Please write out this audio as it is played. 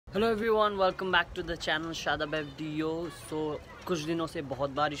Hello everyone, welcome back to the channel Shadab video. कुछ दिनों से बहुत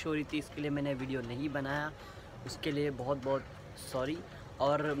बारिश हो रही थी, इसके लिए मैंने वीडियो नहीं बनाया, उसके लिए बहुत बहुत सॉरी।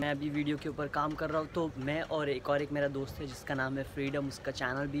 और मैं अभी वीडियो के ऊपर काम कर रहा हूँ। तो मैं और एक मेरा दोस्त है जिसका नाम है फ्रीडम, उसका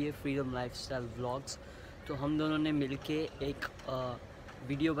चैनल भी है फ्रीडम लाइफस्टाइल व्लॉग्स। तो हम दोनों ने मिलके एक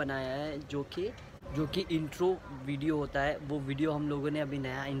वीडियो बनाया है जो कि इंट्रो वीडियो होता है। वो वीडियो हम लोगों ने अभी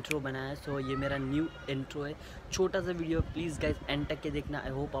नया इंट्रो बनाया है। सो ये मेरा न्यू इंट्रो है, छोटा सा वीडियो। प्लीज़ गाइस एंड तक के देखना, आई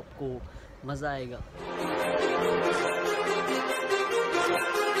होप आपको मज़ा आएगा।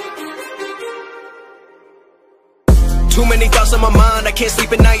 Too many thoughts on my mind, I can't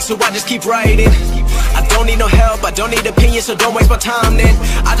sleep at night, so I just keep writing. I don't need no help, I don't need opinions, so don't waste my time then.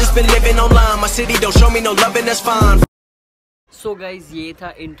 I just been living online, my city don't show me no love and that's fine. So guys ये था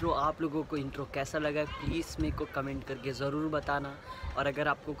intro. आप लोगों को intro कैसा लगा please मेरे को comment करके ज़रूर बताना। और अगर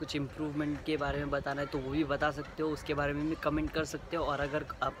आपको कुछ इम्प्रूवमेंट के बारे में बताना है तो वो भी बता सकते हो, उसके बारे में भी कमेंट कर सकते हो। और अगर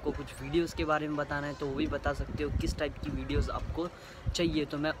आपको कुछ वीडियोस के बारे में बताना है तो वो भी बता सकते हो, किस टाइप की वीडियोस आपको चाहिए,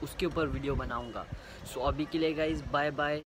 तो मैं उसके ऊपर वीडियो बनाऊंगा। सो अभी के लिए गाइज़ बाय बाय।